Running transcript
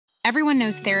Everyone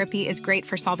knows therapy is great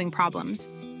for solving problems,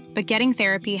 but getting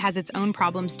therapy has its own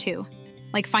problems too,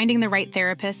 like finding the right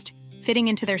therapist, fitting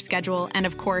into their schedule, and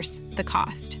of course, the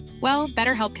cost. Well,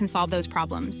 BetterHelp can solve those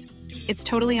problems. It's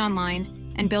totally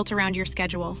online and built around your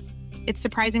schedule. It's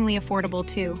surprisingly affordable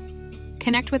too.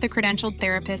 Connect with a credentialed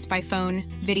therapist by phone,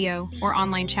 video, or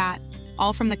online chat,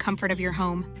 all from the comfort of your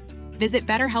home. Visit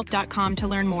BetterHelp.com to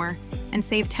learn more and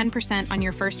save 10% on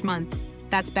your first month.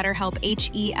 That's BetterHelp,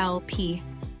 H-E-L-P.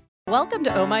 Welcome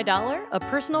to Oh My Dollar, a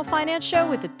personal finance show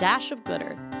with a dash of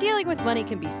glitter. Dealing with money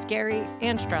can be scary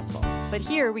and stressful, but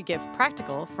here we give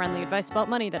practical, friendly advice about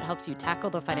money that helps you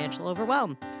tackle the financial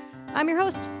overwhelm. I'm your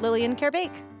host, Lillian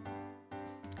Kerbake.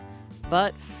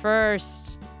 But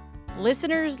first,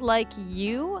 listeners like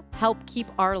you help keep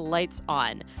our lights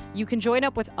on. You can join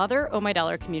up with other Oh My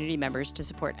Dollar community members to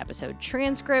support episode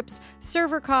transcripts,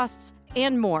 server costs,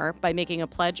 and more by making a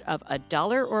pledge of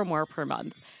 $1 or more per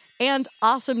month. And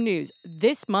awesome news,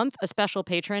 this month a special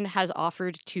patron has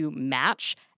offered to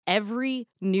match every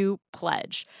new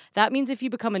pledge. That means if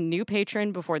you become a new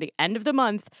patron before the end of the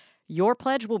month, your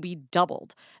pledge will be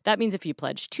doubled. That means if you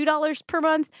pledge $2 per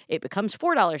month, it becomes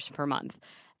 $4 per month.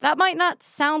 That might not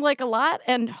sound like a lot,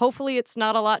 and hopefully it's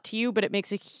not a lot to you, but it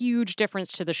makes a huge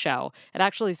difference to the show. It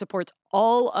actually supports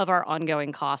all of our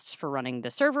ongoing costs for running the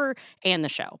server and the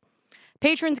show.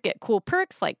 Patrons get cool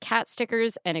perks like cat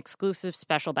stickers and exclusive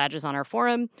special badges on our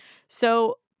forum.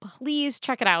 So please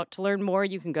check it out. To learn more,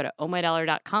 you can go to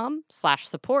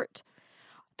ohmydollar.com/support.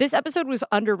 This episode was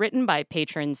underwritten by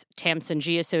patrons Tamsin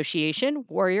G Association,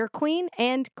 Warrior Queen,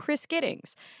 and Chris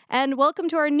Giddings. And welcome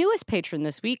to our newest patron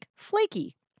this week,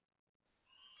 Flaky.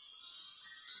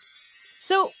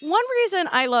 So one reason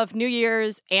I love New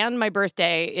Year's and my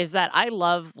birthday is that I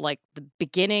love the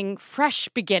beginning, fresh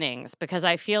beginnings, because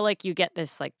I feel like you get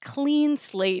this clean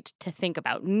slate to think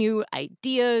about new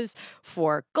ideas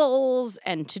for goals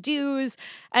and to-dos,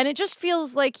 and it just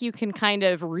feels like you can kind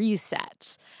of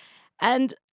reset.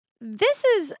 And this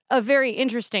is a very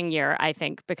interesting year, I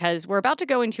think, because we're about to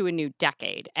go into a new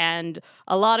decade, and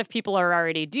a lot of people are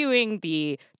already doing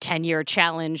the 10-year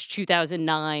challenge,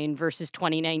 2009 versus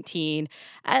 2019,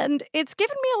 and it's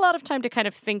given me a lot of time to kind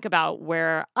of think about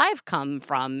where I've come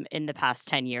from in the past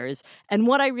 10 years and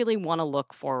what I really want to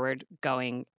look forward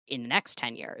going in the next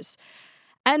 10 years.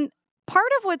 And part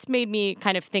of what's made me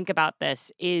kind of think about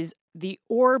this is the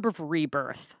orb of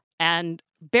rebirth. And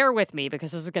bear with me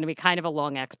because this is going to be kind of a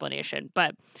long explanation,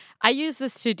 but I use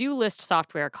this to-do list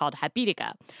software called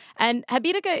Habitica. And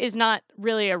Habitica is not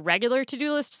really a regular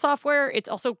to-do list software. It's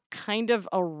also kind of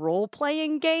a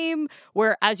role-playing game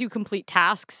where as you complete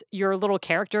tasks, your little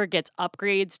character gets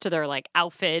upgrades to their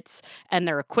outfits and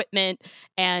their equipment,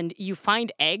 and you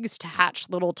find eggs to hatch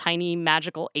little tiny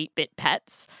magical 8-bit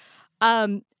pets.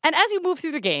 And as you move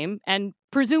through the game, and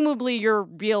presumably your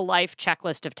real-life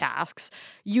checklist of tasks,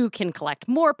 you can collect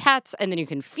more pets, and then you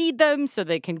can feed them so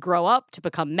they can grow up to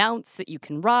become mounts that you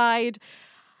can ride.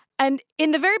 And in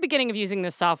the very beginning of using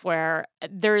this software,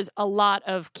 there's a lot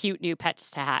of cute new pets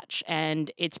to hatch,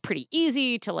 and it's pretty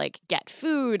easy to, get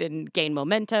food and gain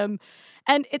momentum.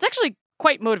 And it's actually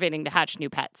quite motivating to hatch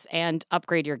new pets and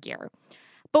upgrade your gear.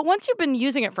 But once you've been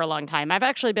using it for a long time, I've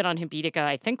actually been on Habitica,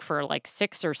 I think, for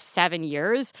 6 or 7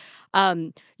 years.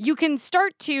 You can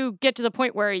start to get to the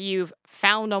point where you've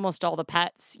found almost all the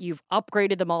pets, you've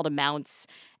upgraded them all to mounts,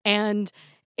 and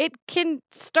it can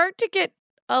start to get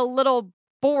a little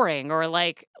boring or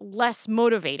less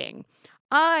motivating.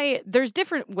 There's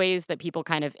different ways that people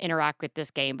kind of interact with this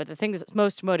game, but the thing that's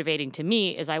most motivating to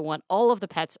me is I want all of the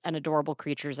pets and adorable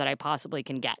creatures that I possibly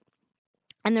can get.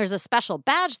 And there's a special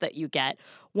badge that you get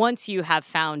once you have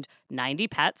found 90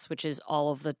 pets, which is all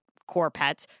of the core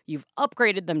pets, you've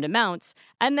upgraded them to mounts,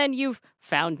 and then you've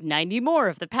found 90 more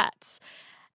of the pets.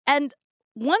 And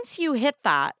once you hit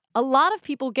that, a lot of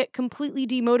people get completely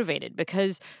demotivated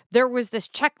because there was this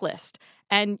checklist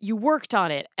and you worked on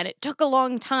it and it took a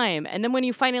long time. And then when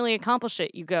you finally accomplish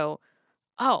it, you go,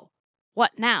 oh,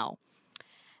 what now?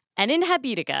 And in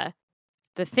Habitica,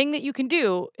 the thing that you can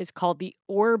do is called the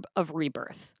Orb of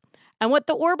Rebirth. And what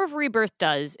the Orb of Rebirth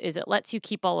does is it lets you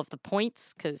keep all of the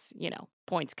points because,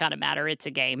 points kind of matter. It's a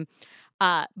game.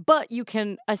 But you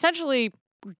can essentially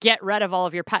get rid of all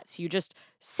of your pets. You just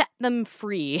set them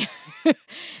free.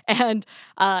 And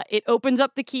it opens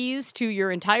up the keys to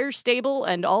your entire stable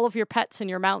and all of your pets and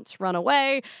your mounts run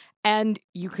away. And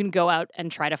you can go out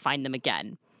and try to find them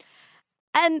again.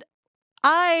 And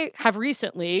I have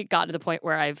recently gotten to the point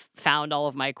where I've found all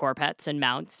of my core pets and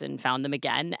mounts and found them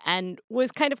again and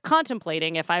was kind of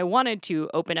contemplating if I wanted to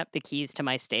open up the keys to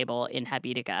my stable in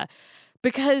Habitica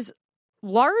because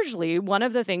largely, one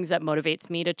of the things that motivates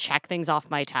me to check things off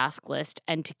my task list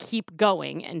and to keep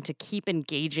going and to keep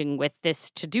engaging with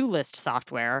this to-do list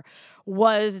software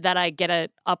was that I get to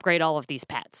upgrade all of these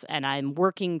pets, and I'm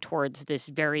working towards this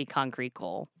very concrete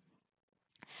goal.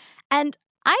 And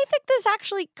I think this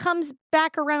actually comes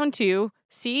back around to,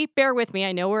 see, bear with me,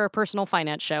 I know we're a personal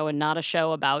finance show and not a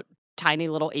show about tiny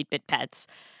little 8-bit pets.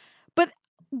 But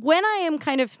when I am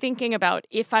kind of thinking about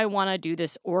if I want to do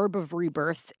this orb of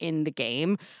rebirth in the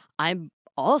game, I'm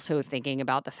also thinking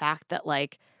about the fact that,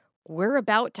 like, we're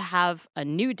about to have a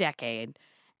new decade,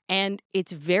 and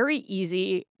it's very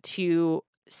easy to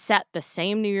set the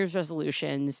same New Year's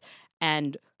resolutions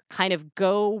and kind of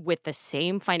go with the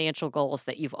same financial goals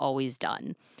that you've always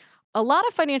done. A lot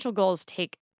of financial goals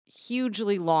take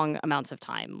hugely long amounts of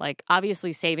time. Like,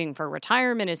 obviously, saving for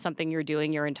retirement is something you're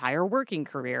doing your entire working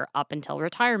career up until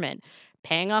retirement.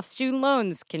 Paying off student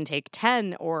loans can take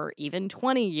 10 or even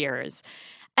 20 years.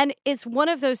 And it's one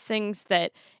of those things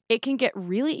that it can get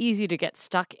really easy to get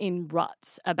stuck in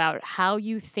ruts about how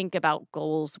you think about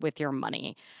goals with your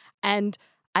money. And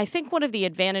I think one of the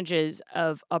advantages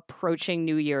of approaching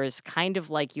New Year's kind of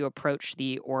like you approach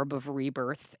the Orb of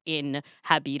Rebirth in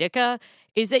Habitica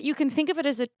is that you can think of it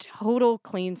as a total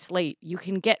clean slate. You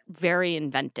can get very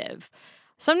inventive.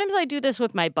 Sometimes I do this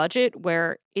with my budget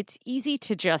where it's easy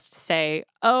to just say,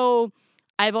 oh,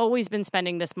 I've always been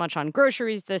spending this much on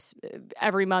groceries this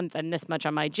every month and this much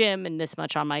on my gym and this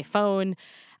much on my phone.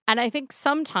 And I think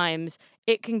sometimes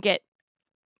it can get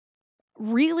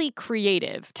really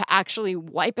creative to actually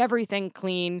wipe everything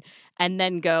clean and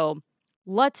then go,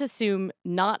 let's assume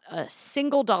not a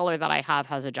single dollar that I have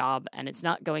has a job and it's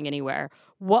not going anywhere.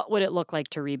 What would it look like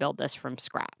to rebuild this from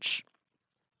scratch?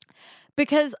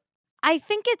 Because I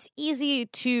think it's easy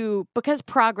to, because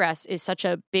progress is such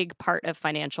a big part of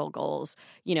financial goals,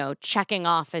 you know, checking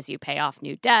off as you pay off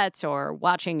new debts or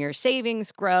watching your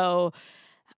savings grow,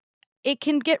 it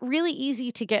can get really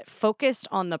easy to get focused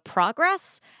on the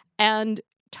progress and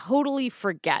totally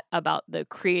forget about the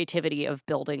creativity of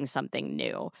building something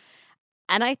new.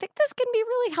 And I think this can be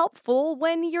really helpful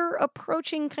when you're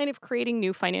approaching kind of creating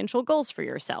new financial goals for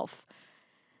yourself.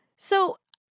 So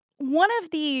one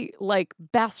of the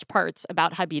best parts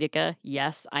about Habitica,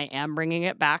 yes, I am bringing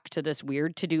it back to this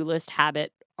weird to-do list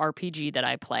habit RPG that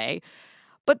I play.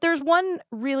 But there's one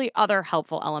really other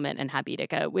helpful element in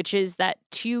Habitica, which is that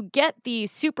to get the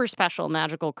super special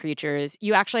magical creatures,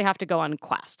 you actually have to go on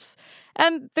quests.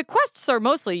 And the quests are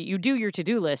mostly you do your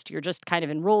to-do list, you're just kind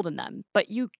of enrolled in them, but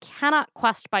you cannot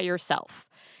quest by yourself.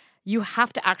 You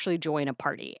have to actually join a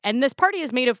party. And this party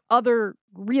is made of other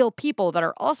real people that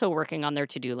are also working on their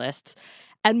to-do lists.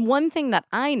 And one thing that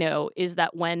I know is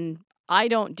that when I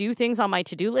don't do things on my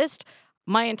to-do list,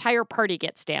 my entire party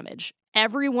gets damaged.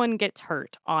 Everyone gets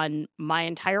hurt on my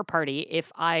entire party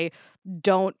if I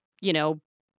don't,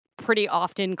 pretty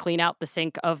often clean out the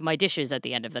sink of my dishes at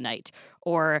the end of the night.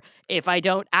 Or if I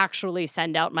don't actually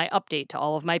send out my update to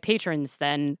all of my patrons,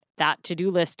 then that to-do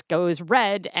list goes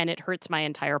red and it hurts my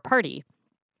entire party.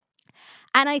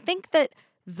 And I think that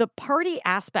the party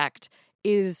aspect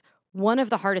is one of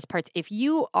the hardest parts. If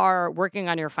you are working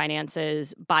on your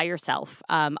finances by yourself,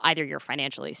 either you're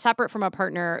financially separate from a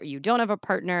partner, or you don't have a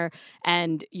partner,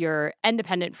 and you're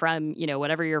independent from,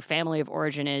 whatever your family of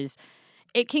origin is,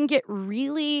 it can get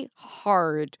really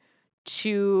hard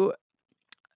to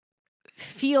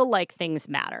feel like things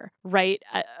matter, right?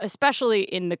 Especially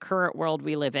in the current world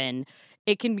we live in,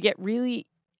 it can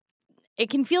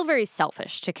feel very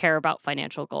selfish to care about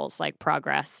financial goals like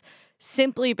progress,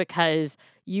 simply because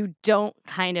you don't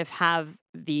kind of have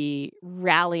the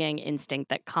rallying instinct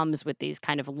that comes with these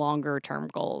kind of longer term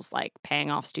goals like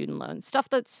paying off student loans, stuff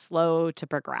that's slow to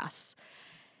progress.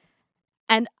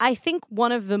 And I think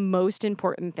one of the most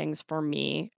important things for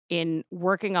me in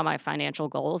working on my financial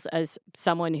goals as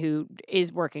someone who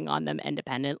is working on them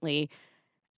independently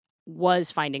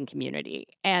was finding community.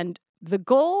 And the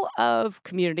goal of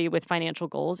community with financial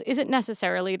goals isn't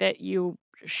necessarily that you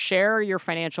share your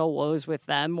financial woes with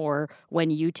them or when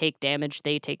you take damage,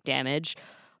 they take damage.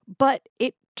 But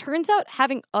it turns out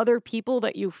having other people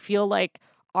that you feel like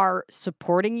are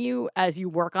supporting you as you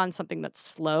work on something that's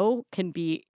slow can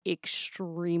be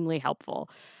extremely helpful.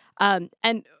 And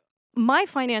my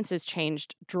finances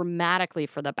changed dramatically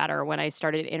for the better when I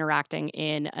started interacting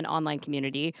in an online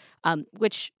community,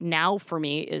 which now for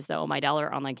me is the Oh My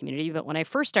Dollar online community. But when I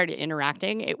first started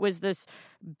interacting, it was this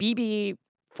BB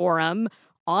forum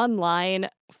online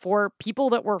for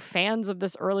people that were fans of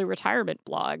this early retirement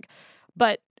blog.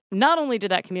 But not only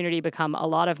did that community become a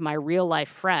lot of my real life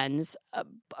friends,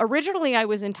 originally I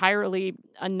was entirely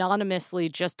anonymously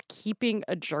just keeping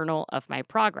a journal of my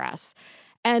progress.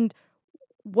 And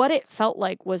what it felt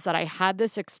like was that I had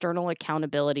this external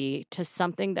accountability to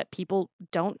something that people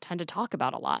don't tend to talk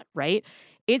about a lot, right?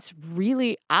 It's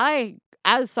really,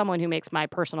 as someone who makes my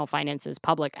personal finances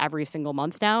public every single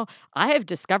month now, I have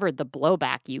discovered the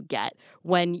blowback you get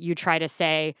when you try to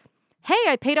say, hey,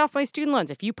 I paid off my student loans.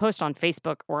 If you post on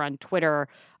Facebook or on Twitter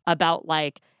about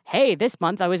like, hey, this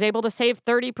month I was able to save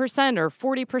 30% or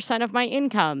 40% of my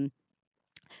income,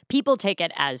 people take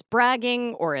it as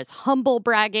bragging or as humble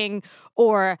bragging,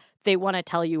 or they want to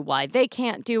tell you why they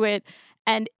can't do it.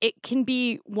 And it can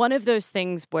be one of those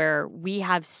things where we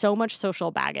have so much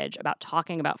social baggage about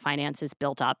talking about finances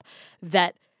built up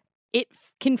that it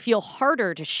can feel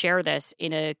harder to share this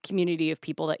in a community of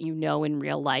people that you know in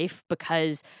real life,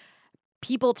 because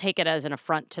people take it as an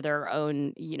affront to their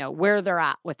own, where they're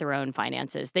at with their own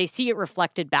finances. They see it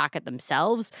reflected back at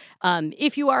themselves.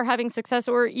 If you are having success,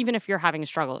 or even if you're having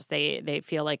struggles, they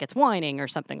feel like it's whining or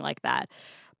something like that.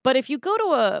 But if you go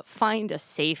to find a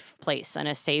safe place and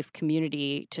a safe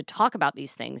community to talk about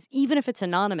these things, even if it's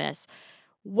anonymous,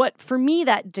 what for me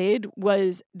that did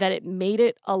was that it made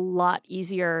it a lot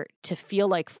easier to feel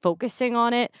like focusing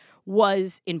on it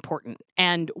was important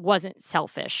and wasn't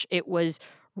selfish. It was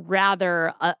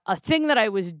rather a thing that I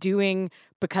was doing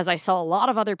because I saw a lot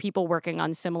of other people working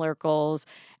on similar goals.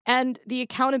 And the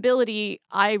accountability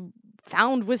I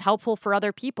found was helpful for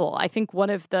other people. I think one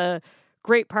of the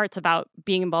great parts about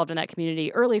being involved in that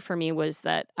community early for me was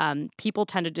that people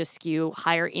tended to skew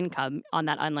higher income on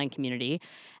that online community.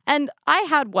 And I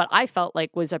had what I felt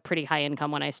like was a pretty high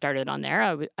income when I started on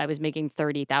there. I was making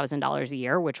 $30,000 a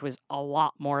year, which was a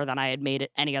lot more than I had made at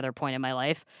any other point in my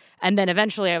life. And then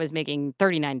eventually I was making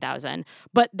 $39,000.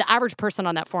 But the average person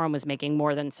on that forum was making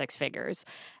more than six figures.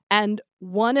 And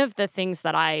one of the things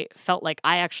that I felt like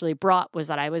I actually brought was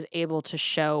that I was able to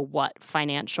show what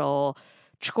financial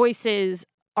choices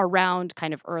around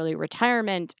kind of early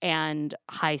retirement and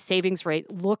high savings rate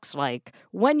looks like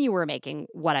when you were making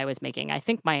what I was making. I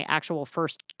think my actual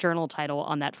first journal title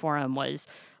on that forum was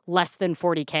less than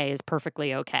 40K is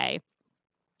perfectly okay.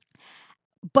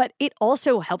 But it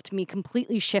also helped me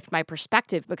completely shift my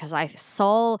perspective because I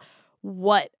saw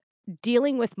what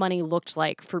dealing with money looked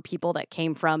like for people that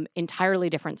came from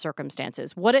entirely different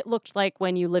circumstances. What it looked like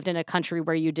when you lived in a country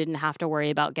where you didn't have to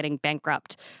worry about getting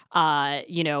bankrupt,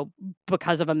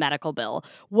 because of a medical bill.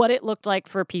 What it looked like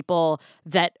for people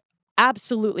that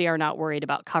absolutely are not worried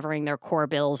about covering their core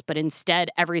bills, but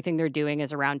instead everything they're doing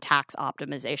is around tax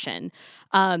optimization.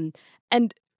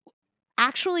 And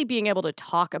actually being able to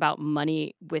talk about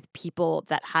money with people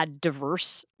that had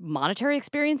diverse monetary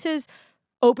experiences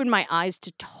opened my eyes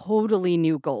to totally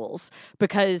new goals,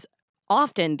 because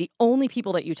often the only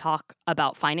people that you talk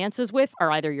about finances with are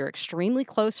either your extremely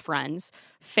close friends,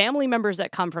 family members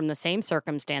that come from the same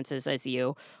circumstances as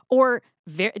you, or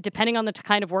depending on the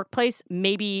kind of workplace,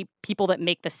 maybe people that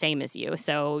make the same as you.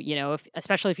 So,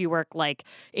 especially if you work like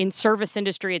in service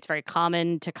industry, it's very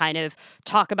common to kind of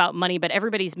talk about money, but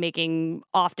everybody's making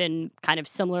often kind of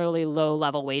similarly low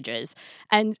level wages.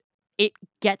 And it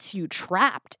gets you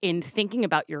trapped in thinking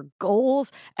about your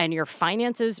goals and your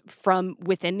finances from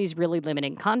within these really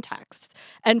limiting contexts.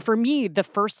 And for me, the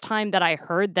first time that I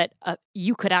heard that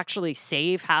you could actually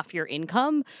save half your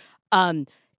income,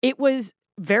 it was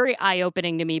very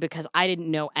eye-opening to me because I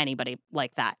didn't know anybody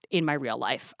like that in my real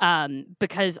life,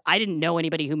 because I didn't know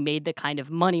anybody who made the kind of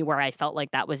money where I felt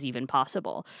like that was even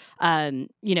possible. I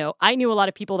knew a lot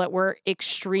of people that were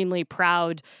extremely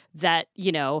proud that,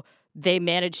 they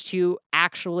managed to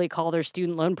actually call their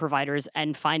student loan providers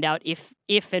and find out if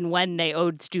and when they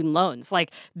owed student loans.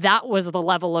 Like, that was the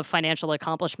level of financial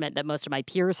accomplishment that most of my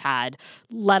peers had,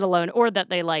 let alone, or that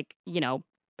they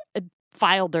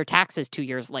filed their taxes 2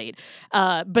 years late.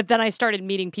 But then I started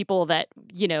meeting people that,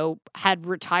 had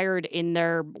retired in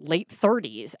their late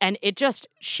 30s, and it just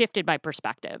shifted my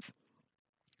perspective.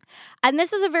 And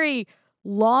this is a very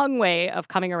long way of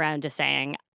coming around to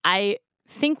saying, I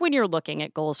think when you're looking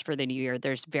at goals for the new year,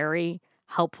 there's very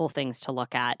helpful things to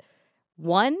look at.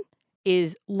 One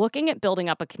is looking at building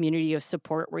up a community of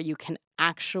support where you can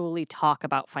actually talk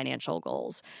about financial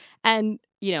goals. And,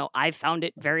 I found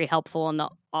it very helpful in the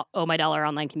Oh My Dollar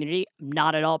online community. I'm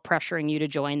not at all pressuring you to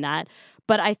join that.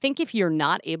 But I think if you're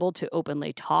not able to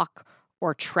openly talk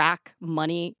or track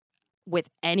money with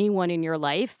anyone in your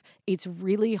life, it's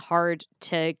really hard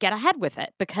to get ahead with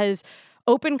it, because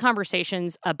open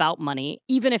conversations about money,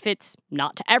 even if it's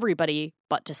not to everybody,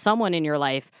 but to someone in your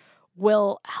life,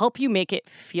 will help you make it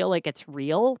feel like it's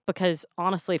real, because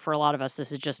honestly, for a lot of us,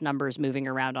 this is just numbers moving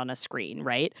around on a screen,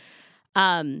 right?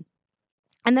 And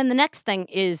then the next thing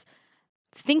is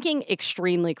thinking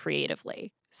extremely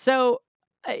creatively. So,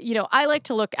 I like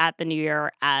to look at the new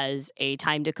year as a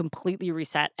time to completely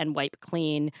reset and wipe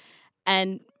clean.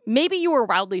 And maybe you were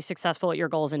wildly successful at your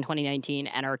goals in 2019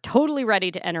 and are totally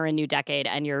ready to enter a new decade,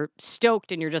 and you're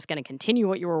stoked and you're just going to continue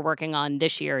what you were working on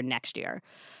this year and next year.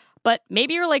 But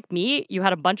maybe you're like me, you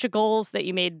had a bunch of goals that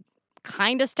you made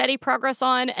kind of steady progress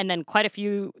on, and then quite a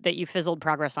few that you fizzled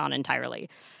progress on entirely.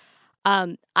 I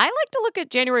like to look at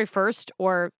January 1st,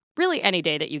 or really any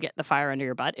day that you get the fire under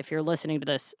your butt. If you're listening to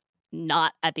this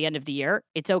not at the end of the year,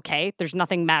 it's okay. There's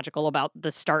nothing magical about the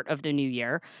start of the new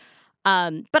year.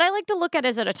 But I like to look at it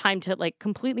as a time to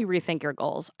completely rethink your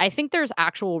goals. I think there's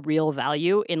actual real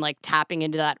value in tapping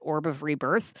into that orb of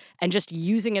rebirth and just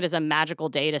using it as a magical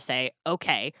day to say,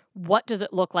 okay, what does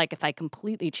it look like if I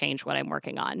completely change what I'm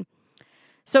working on?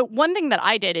 So one thing that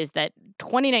I did is that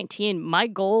 2019, my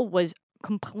goal was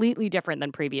completely different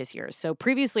than previous years. So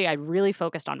previously, I really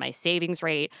focused on my savings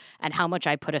rate and how much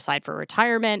I put aside for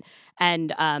retirement.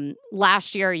 And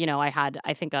last year, I had,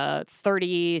 I think, a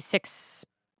 36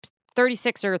 or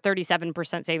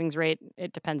 37% savings rate.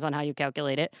 It depends on how you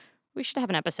calculate it. We should have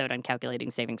an episode on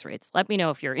calculating savings rates. Let me know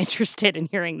if you're interested in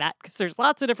hearing that, because there's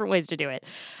lots of different ways to do it.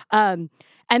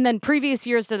 And then previous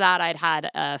years to that, I'd had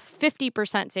a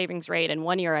 50% savings rate, and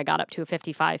one year I got up to a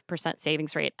 55%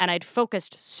 savings rate. And I'd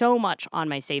focused so much on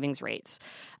my savings rates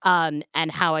and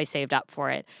how I saved up for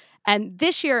it. And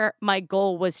this year, my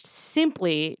goal was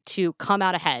simply to come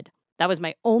out ahead. That was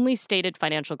my only stated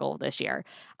financial goal this year.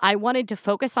 I wanted to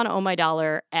focus on Oh My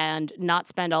Dollar and not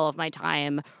spend all of my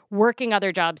time working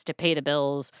other jobs to pay the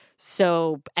bills,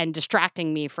 and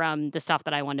distracting me from the stuff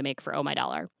that I wanted to make for Oh My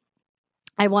Dollar.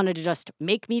 I wanted to just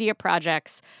make media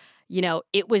projects.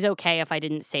 It was okay if I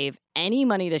didn't save any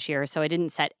money this year, so I didn't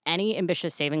set any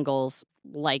ambitious saving goals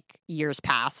like years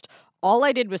past. All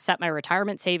I did was set my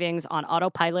retirement savings on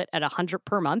autopilot at $100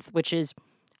 per month, which is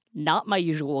not my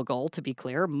usual goal, to be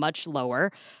clear, much lower.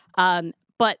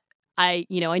 But I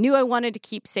knew I wanted to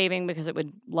keep saving because it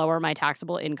would lower my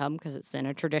taxable income because it's in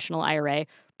a traditional IRA,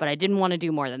 but I didn't want to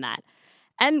do more than that.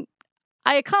 And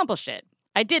I accomplished it.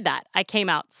 I did that. I came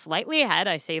out slightly ahead.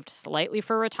 I saved slightly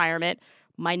for retirement.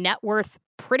 My net worth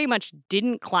pretty much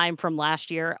didn't climb from last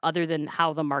year other than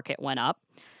how the market went up.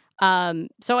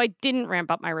 So I didn't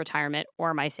ramp up my retirement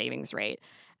or my savings rate.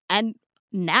 And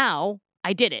now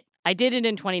I did it. I did it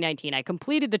in 2019. I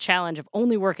completed the challenge of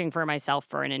only working for myself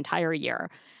for an entire year.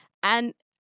 And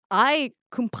I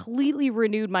completely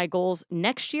renewed my goals.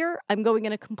 Next year, I'm going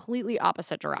in a completely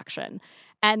opposite direction.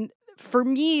 And for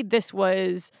me,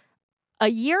 a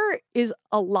year is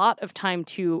a lot of time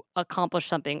to accomplish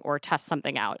something or test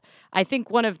something out. I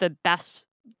think one of the best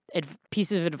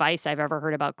pieces of advice I've ever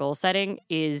heard about goal setting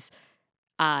is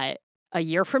a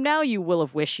year from now, you will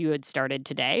have wished you had started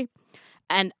today.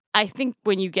 And I think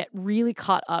when you get really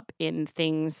caught up in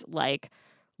things like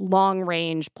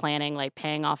long-range planning, like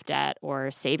paying off debt or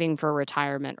saving for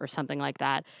retirement or something like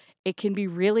that, it can be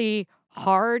really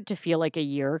hard to feel like a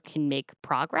year can make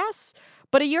progress.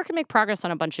 But a year can make progress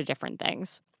on a bunch of different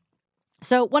things.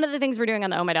 So one of the things we're doing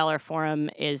on the Oh My Dollar forum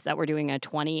is that we're doing a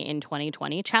 20 in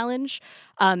 2020 challenge.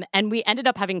 And we ended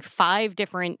up having 5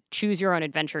 different choose your own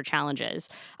adventure challenges.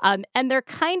 And they're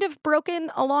kind of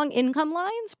broken along income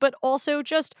lines, but also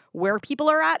just where people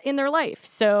are at in their life.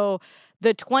 So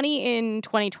the 20 in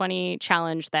 2020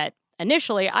 challenge that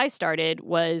initially I started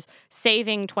was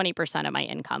saving 20% of my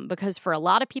income, because for a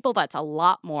lot of people, that's a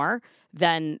lot more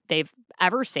than they've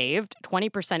ever saved.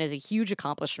 20% is a huge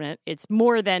accomplishment. It's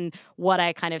more than what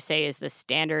I kind of say is the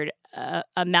standard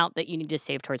amount that you need to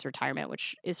save towards retirement,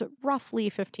 which is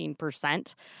roughly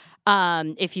 15%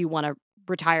 if you want to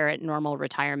retire at normal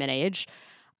retirement age.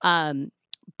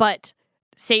 But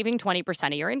saving 20%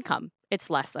 of your income, it's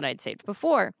less than I'd saved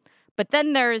before. But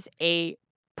then there's a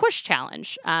push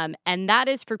challenge. And that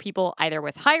is for people either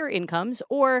with higher incomes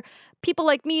or people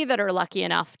like me that are lucky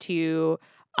enough to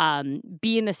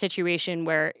be in the situation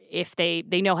where if they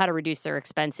know how to reduce their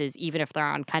expenses, even if they're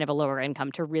on kind of a lower income,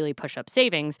 to really push up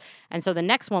savings. And so the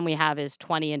next one we have is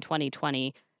 20 in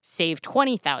 2020, save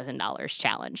 $20,000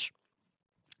 challenge.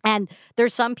 And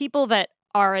there's some people that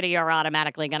already are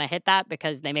automatically going to hit that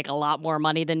because they make a lot more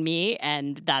money than me,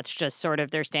 and that's just sort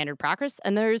of their standard practice.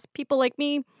 And there's people like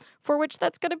me for which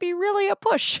that's going to be really a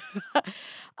push.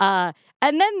 And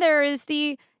then there is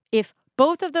if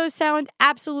both of those sound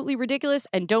absolutely ridiculous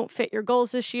and don't fit your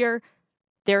goals this year,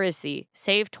 there is the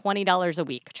save $20 a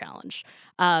week challenge.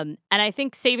 And I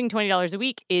think saving $20 a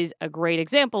week is a great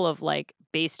example of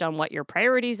based on what your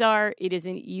priorities are, it is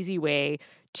an easy way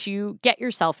to get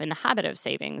yourself in the habit of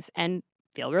savings and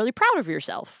feel really proud of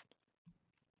yourself.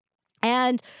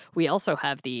 And we also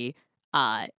have the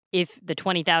if the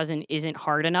 20,000 isn't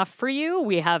hard enough for you,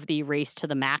 we have the Race to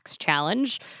the Max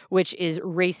challenge, which is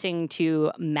racing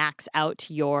to max out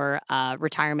your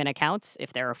retirement accounts.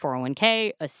 If they're a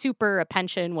 401k, a super, a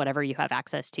pension, whatever you have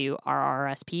access to,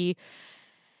 RRSP.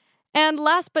 And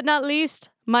last but not least,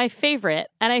 my favorite,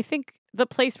 and I think the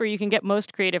place where you can get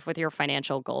most creative with your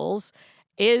financial goals,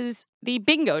 is the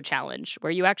bingo challenge,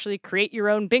 where you actually create your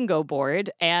own bingo board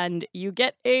and you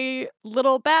get a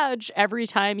little badge every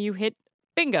time you hit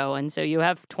bingo. And so you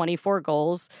have 24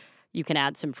 goals. You can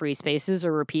add some free spaces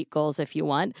or repeat goals if you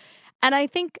want. And I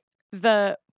think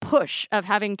the push of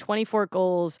having 24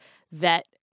 goals that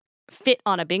fit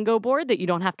on a bingo board that you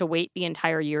don't have to wait the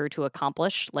entire year to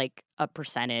accomplish, like a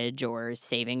percentage or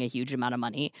saving a huge amount of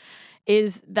money,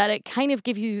 is that it kind of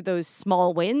gives you those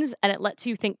small wins and it lets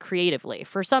you think creatively.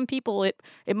 For some people, it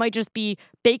might just be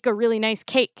bake a really nice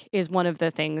cake is one of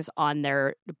the things on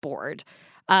their board.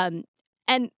 And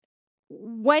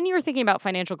when you're thinking about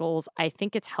financial goals, I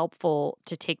think it's helpful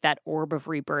to take that orb of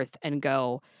rebirth and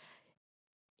go,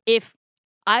 if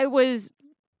I was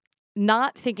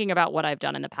not thinking about what I've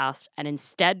done in the past and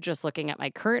instead just looking at my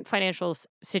current financial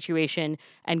situation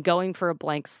and going for a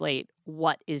blank slate,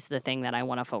 what is the thing that I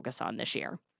want to focus on this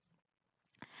year?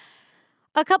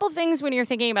 A couple things when you're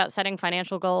thinking about setting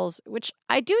financial goals, which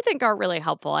I do think are really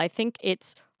helpful. I think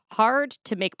it's hard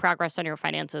to make progress on your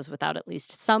finances without at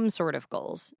least some sort of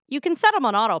goals. You can set them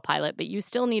on autopilot, but you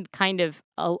still need kind of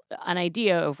an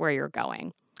idea of where you're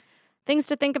going. Things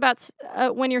to think about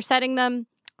when you're setting them.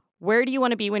 Where do you want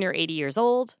to be when you're 80 years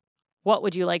old? What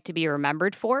would you like to be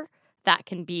remembered for? That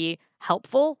can be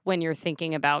helpful when you're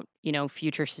thinking about,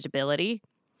 future stability.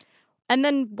 And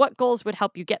then what goals would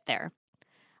help you get there?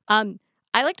 I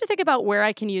like to think about where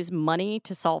I can use money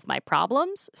to solve my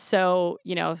problems. So,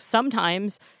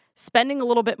 sometimes spending a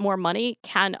little bit more money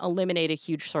can eliminate a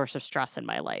huge source of stress in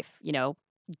my life.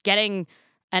 Getting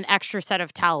an extra set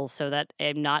of towels so that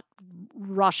I'm not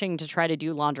rushing to try to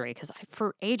do laundry, because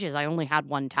for ages I only had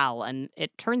one towel, and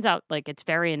it turns out like it's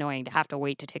very annoying to have to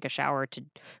wait to take a shower to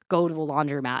go to the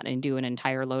laundromat and do an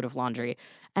entire load of laundry.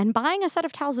 And buying a set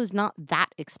of towels is not that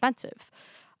expensive.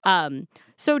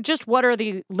 So just what are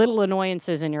the little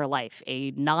annoyances in your life?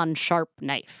 A non-sharp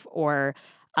knife, or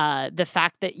the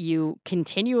fact that you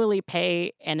continually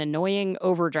pay an annoying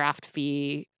overdraft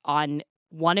fee on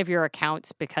one of your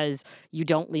accounts because you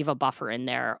don't leave a buffer in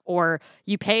there, or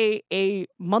you pay a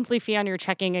monthly fee on your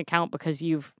checking account because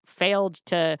you've failed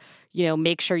to,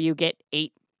 make sure you get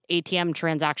 8 ATM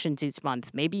transactions each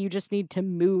month. Maybe you just need to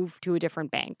move to a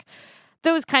different bank.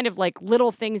 Those kind of like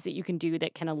little things that you can do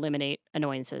that can eliminate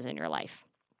annoyances in your life.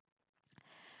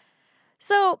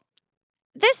 So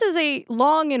this is a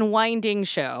long and winding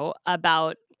show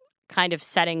about kind of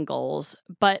setting goals,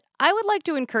 but I would like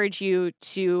to encourage you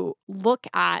to look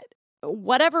at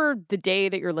whatever the day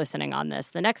that you're listening on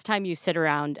this, the next time you sit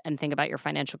around and think about your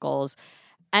financial goals,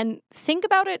 and think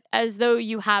about it as though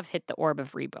you have hit the orb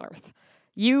of rebirth.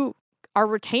 You are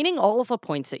retaining all of the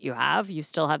points that you have. You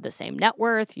still have the same net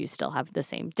worth. You still have the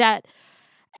same debt,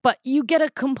 but you get to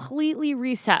completely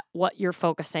reset what you're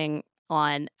focusing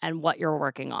on and what you're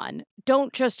working on.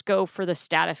 Don't just go for the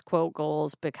status quo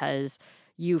goals because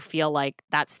you feel like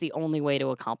that's the only way to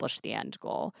accomplish the end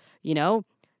goal.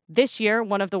 This year,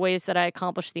 one of the ways that I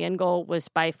accomplished the end goal was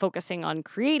by focusing on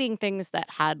creating things that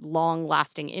had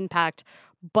long-lasting impact,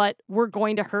 but were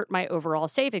going to hurt my overall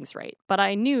savings rate. But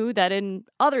I knew that in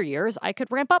other years, I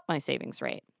could ramp up my savings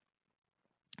rate.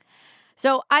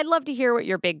 So I'd love to hear what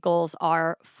your big goals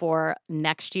are for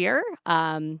next year,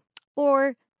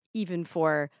 or even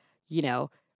for,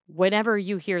 whenever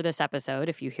you hear this episode,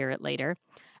 if you hear it later.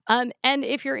 And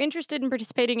if you're interested in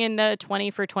participating in the 20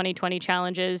 for 2020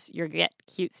 challenges, you get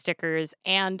cute stickers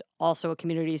and also a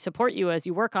community to support you as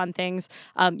you work on things.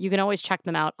 You can always check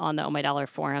them out on the Oh My Dollar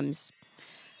forums.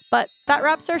 But that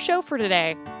wraps our show for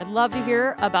today. I'd love to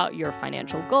hear about your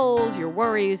financial goals, your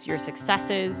worries, your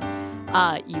successes.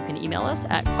 You can email us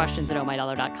at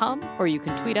questions@ohmydollar.com, or you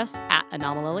can tweet us at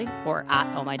Anomalily or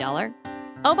at Oh My Dollar.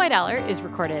 Oh My Dollar is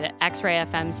recorded at X-Ray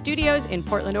FM Studios in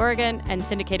Portland, Oregon, and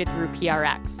syndicated through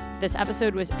PRX. This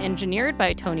episode was engineered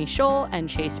by Tony Scholl and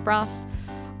Chase Spross.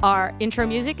 Our intro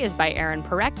music is by Aaron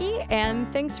Parecki, and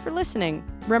thanks for listening.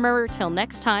 Remember, till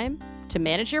next time, to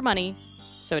manage your money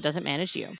so it doesn't manage you.